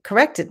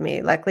 corrected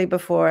me, luckily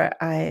before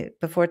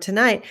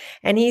tonight,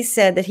 and he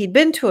said that he'd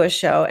been to a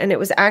show, and it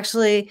was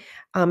actually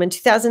in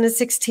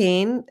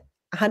 2016,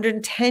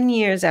 110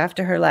 years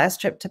after her last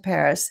trip to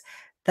Paris.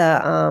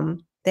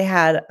 They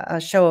had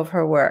a show of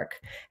her work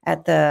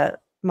at the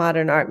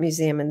Modern Art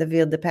Museum in the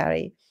Ville de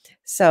Paris.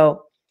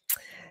 So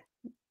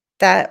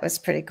that was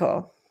pretty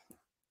cool,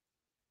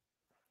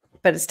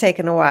 but it's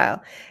taken a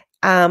while.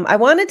 I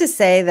wanted to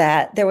say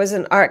that there was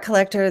an art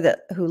collector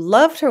who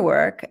loved her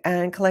work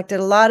and collected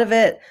a lot of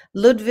it,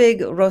 Ludwig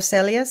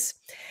Roselius,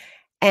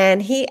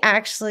 and he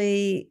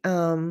actually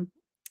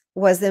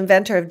was the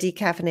inventor of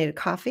decaffeinated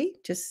coffee,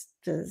 just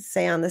to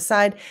say on the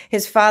side.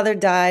 His father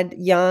died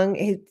young.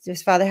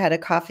 His father had a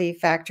coffee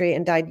factory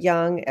and died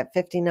young at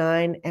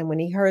 59. And when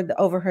he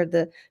overheard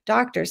the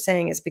doctor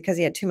saying it's because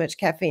he had too much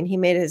caffeine, he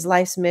made it his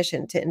life's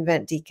mission to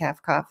invent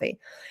decaf coffee.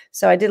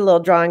 So I did a little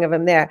drawing of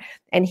him there.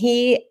 And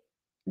he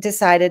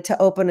decided to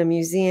open a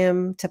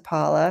museum to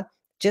Paula,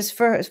 just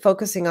for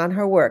focusing on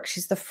her work.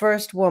 She's the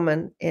first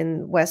woman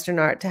in Western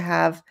art to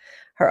have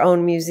her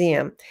own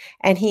museum.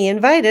 And he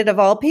invited, of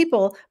all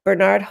people,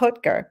 Bernard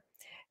Hoetker,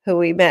 who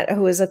we met,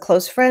 who was a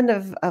close friend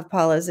of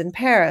Paula's in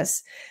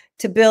Paris,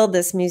 to build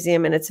this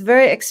museum. And it's a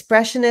very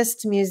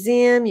expressionist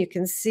museum. You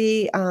can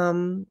see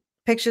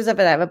pictures of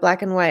it. I have a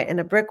black and white and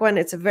a brick one.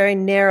 It's a very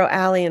narrow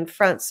alley in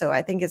front, so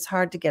I think it's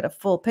hard to get a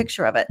full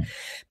picture of it.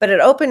 But it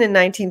opened in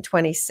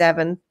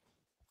 1927.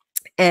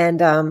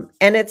 And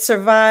it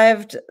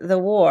survived the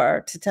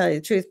war, to tell you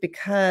the truth,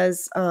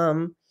 because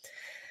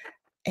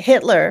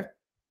Hitler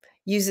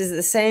uses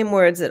the same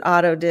words that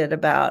Otto did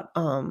about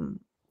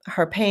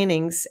her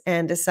paintings,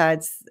 and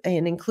decides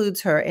and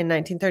includes her in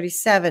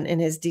 1937 in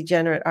his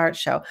Degenerate Art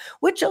Show,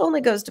 which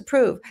only goes to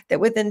prove that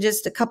within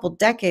just a couple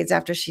decades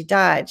after she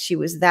died, she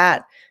was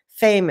that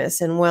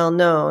famous and well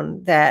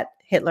known that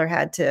Hitler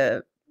had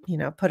to,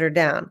 put her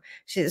down.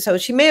 So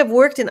she may have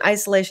worked in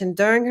isolation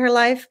during her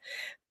life,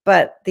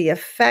 but the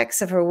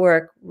effects of her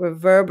work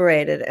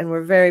reverberated and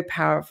were very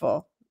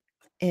powerful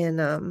in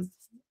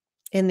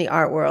the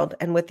art world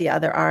and with the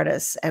other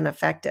artists, and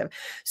effective.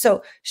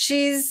 So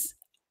she's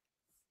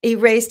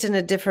erased in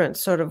a different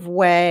sort of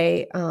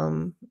way,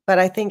 but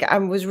I think I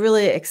was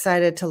really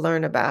excited to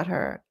learn about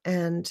her,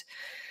 and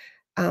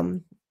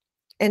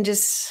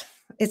just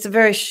it's a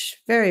very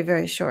very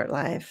very short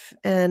life,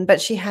 but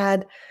she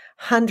had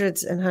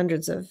hundreds and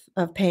hundreds of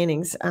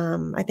paintings.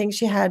 I think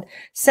she had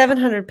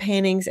 700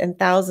 paintings and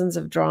thousands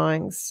of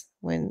drawings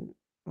when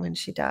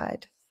she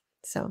died.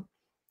 So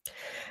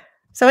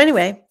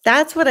anyway,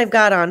 that's what I've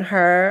got on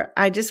her.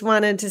 I just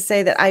wanted to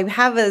say that I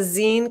have a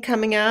zine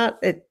coming out.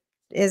 It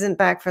isn't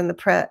back from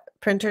the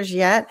printers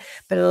yet,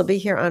 but it'll be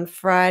here on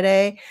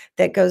Friday,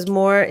 that goes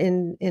more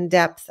in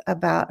depth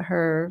about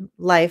her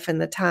life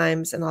and the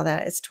times and all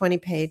that. It's 20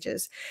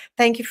 pages.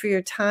 Thank you for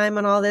your time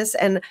on all this.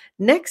 And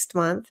next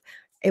month,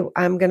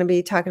 I'm going to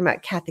be talking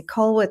about Kathy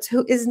Kollwitz,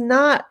 who is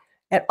not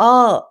at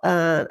all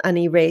an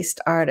erased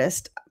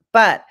artist,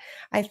 but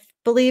I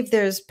believe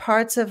there's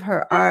parts of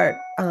her art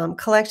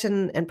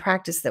collection and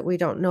practice that we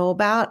don't know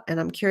about,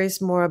 and I'm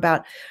curious more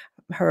about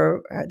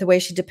the way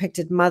she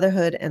depicted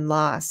motherhood and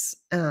loss,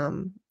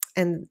 and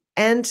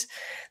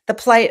the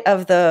plight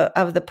of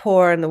the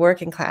poor and the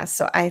working class.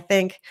 So I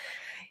think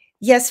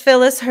Yes,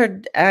 Phyllis,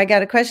 I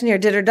got a question here.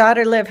 Did her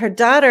daughter live? Her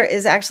daughter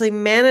is actually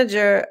managed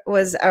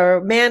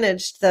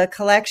the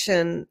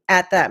collection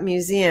at that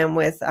museum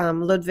with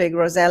Ludwig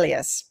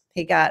Roselius.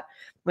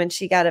 When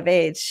she got of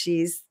age,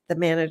 she's the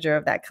manager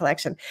of that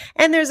collection.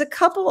 And there's a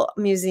couple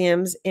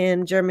museums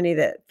in Germany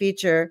that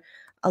feature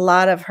a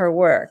lot of her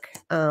work.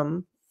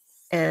 So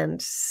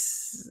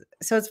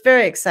it's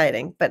very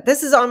exciting. But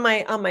this is on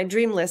my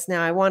dream list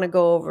now. I want to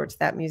go over to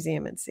that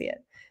museum and see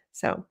it.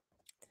 So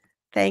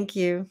thank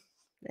you.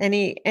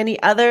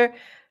 Any other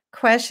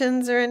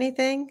questions or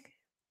anything?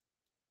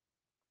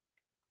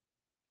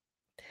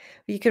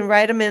 You can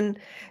write them in.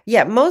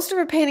 Yeah, most of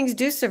her paintings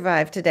do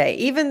survive today,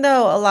 even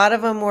though a lot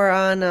of them were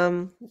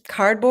on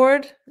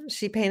cardboard.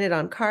 She painted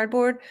on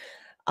cardboard.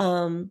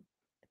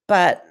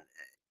 But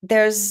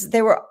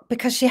they were,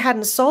 because she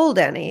hadn't sold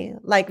any,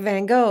 like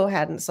Van Gogh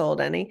hadn't sold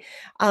any.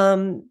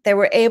 They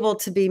were able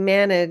to be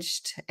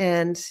managed,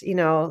 and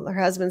her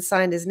husband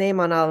signed his name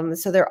on all of them,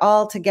 so they're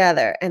all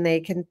together, and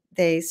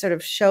they sort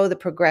of show the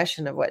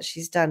progression of what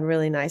she's done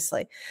really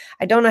nicely.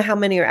 I don't know how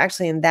many are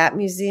actually in that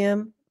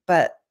museum,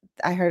 but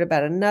I heard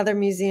about another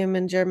museum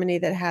in Germany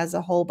that has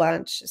a whole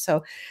bunch.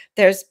 So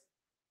there's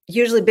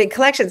usually big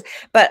collections.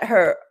 But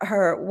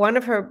one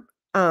of her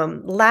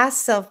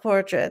last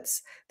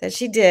self-portraits that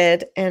she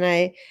did,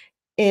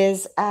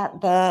 is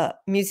at the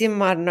Museum of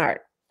Modern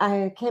Art.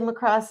 I came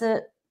across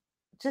it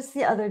just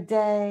the other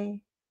day.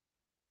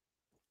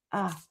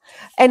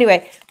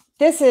 Anyway,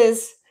 this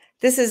is,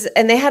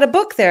 and they had a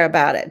book there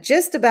about it,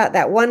 just about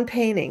that one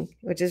painting,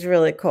 which is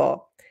really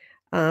cool.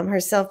 Her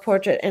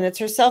self-portrait, and it's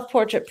her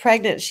self-portrait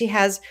pregnant. She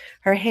has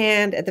her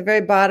hand at the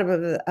very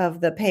bottom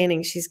of the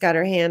painting. She's got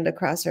her hand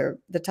across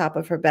the top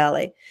of her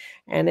belly,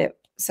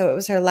 so it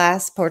was her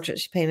last portrait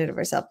she painted of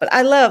herself. But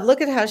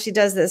look at how she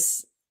does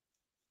this.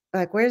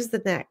 Like, where's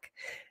the neck?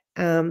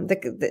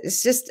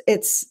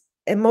 It's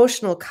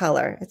emotional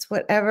color. It's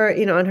whatever,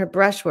 on her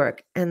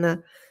brushwork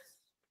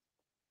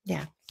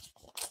yeah.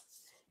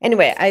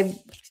 Anyway,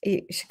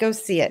 you should go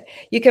see it.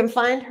 You can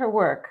find her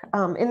work.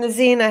 In the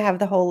zine, I have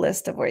the whole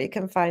list of where you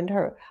can find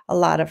a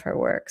lot of her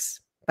works.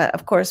 But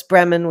of course,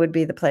 Bremen would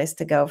be the place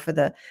to go for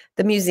the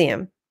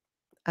museum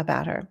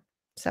about her.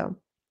 So,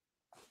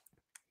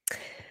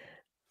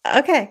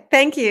 okay,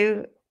 thank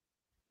you.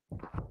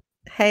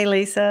 Hey,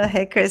 Lisa.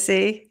 Hey,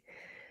 Chrissy.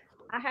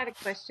 I had a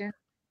question.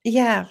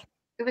 Yeah.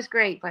 It was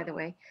great, by the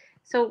way.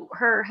 So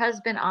her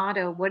husband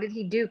Otto, what did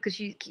he do? Because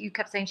you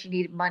kept saying she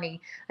needed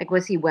money. Like,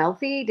 was he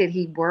wealthy? Did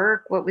he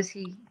work? What was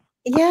he?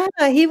 Yeah,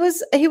 he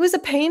was a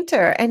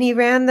painter, and he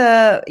ran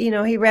the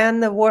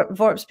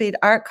Vorpspeed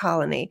Art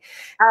Colony.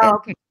 Oh,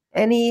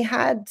 And okay. he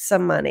had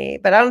some money,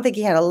 but I don't think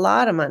he had a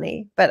lot of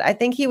money. But I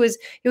think he was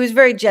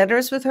very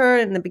generous with her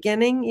in the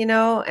beginning,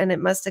 and it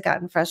must have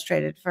gotten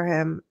frustrated for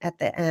him at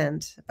the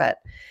end. But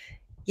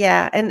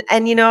yeah, and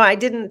I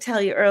didn't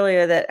tell you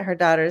earlier that her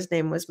daughter's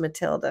name was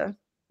Matilda.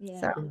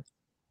 Yeah. So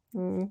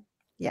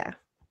yeah.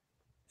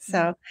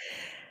 So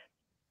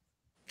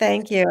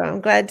thank you. I'm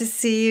glad to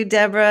see you,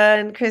 Deborah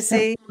and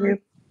Chrissy.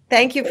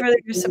 Thank you for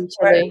your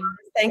support.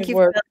 Thank you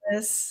for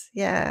this.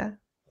 Yeah.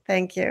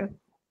 Thank you.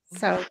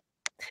 So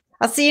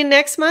I'll see you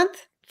next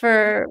month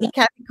for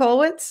Kathy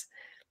Kolwitz.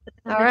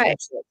 All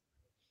right.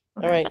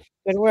 All right.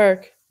 Good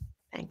work.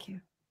 Thank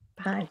you.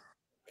 Bye.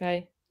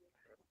 Bye.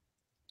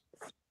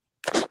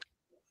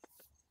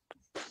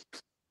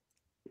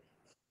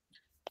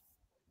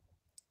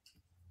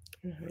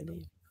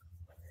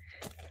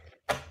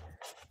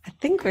 I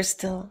think we're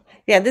still,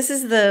 yeah, this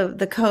is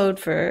the code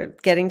for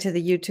getting to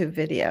the YouTube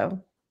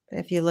video.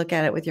 If you look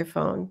at it with your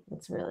phone,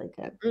 it's really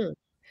good.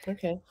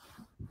 Okay.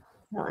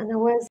 So, and there was